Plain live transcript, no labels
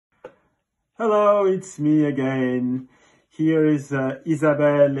Hello, it's me again. Here is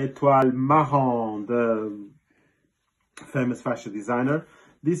Isabel Étoile Marant, the famous fashion designer.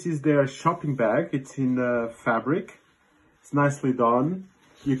 This is their shopping bag. It's in fabric. It's nicely done.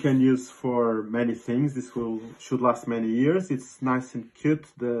 You can use for many things. This should last many years. It's nice and cute,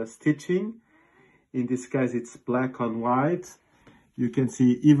 the stitching. In this case, it's black on white. You can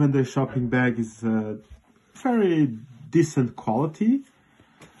see even the shopping bag is very decent quality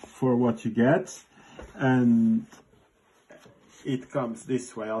for what you get, and it comes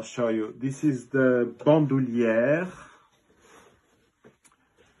this way. I'll show you. This is the BANDOULIERE.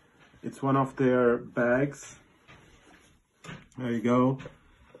 It's one of their bags. There you go.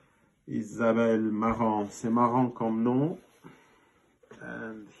 Isabel Marant. C'est marrant comme nom.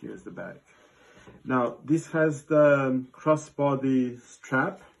 And here's the bag. Now, this has the crossbody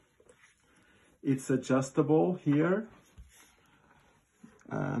strap. It's adjustable here.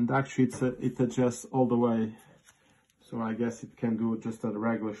 And actually it adjusts all the way. So I guess it can do just a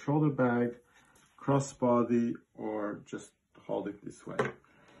regular shoulder bag, crossbody, or just hold it this way.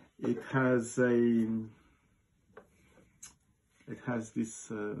 It has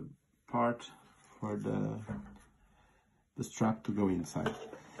this part for the strap to go inside.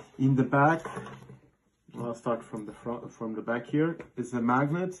 In the back, well, I'll start from the back here. It's a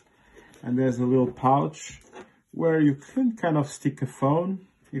magnet, and there's a little pouch where you can kind of stick a phone.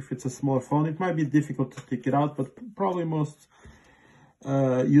 If it's a small phone, it might be difficult to take it out, but probably most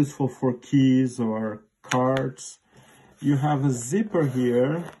useful for keys or cards. You have a zipper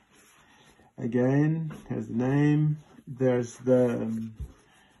here. Again, there's the name. There's the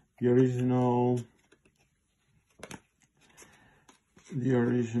original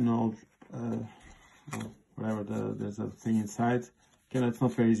whatever, there's a thing inside. Again, it's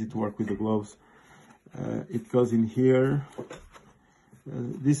not very easy to work with the gloves. It goes in here.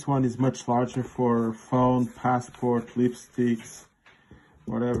 This one is much larger for phone, passport, lipsticks,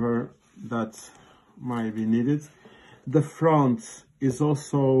 whatever that might be needed. The front is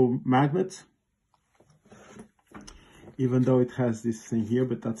also magnet, even though it has this thing here,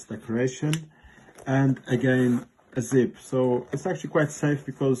 but that's decoration. And again, a zip. So it's actually quite safe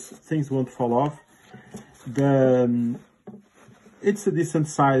because things won't fall off. It's a decent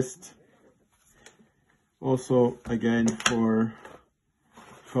sized. Also, again, for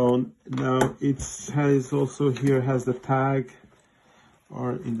phone. Now it has also here has the tag,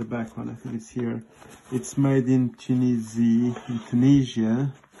 or in the back one, I think it's here. It's made in Tunisia.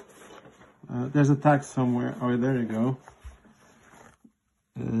 There's a tag somewhere. Oh, there you go.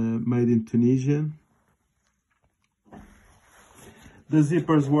 Made in Tunisia. The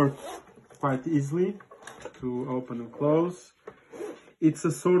zippers work quite easily to open and close. It's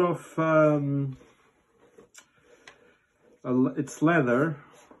a sort of it's leather,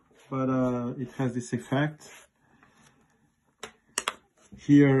 but it has this effect.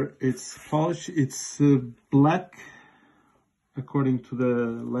 Here it's polished. It's black according to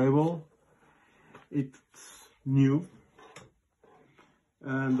the label. It's new,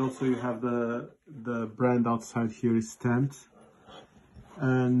 and also you have the brand outside here is stamped,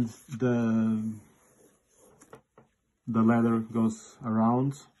 and the leather goes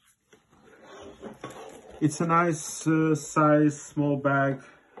around. It's a nice size, small bag,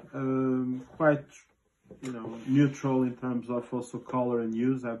 quite, neutral in terms of also color and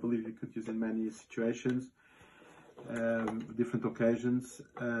use. I believe you could use in many situations, different occasions,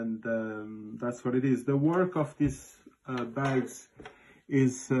 and that's what it is. The work of these bags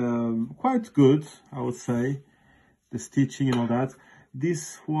is quite good, I would say. The stitching and all that.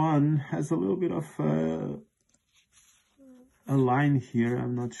 This one has a little bit of a line here.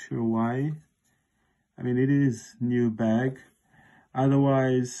 I'm not sure why. I mean, it is new bag.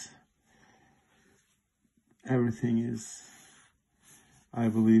 Otherwise, everything is, I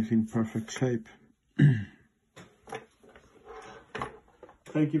believe, in perfect shape.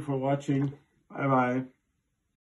 Thank you for watching. Bye-bye.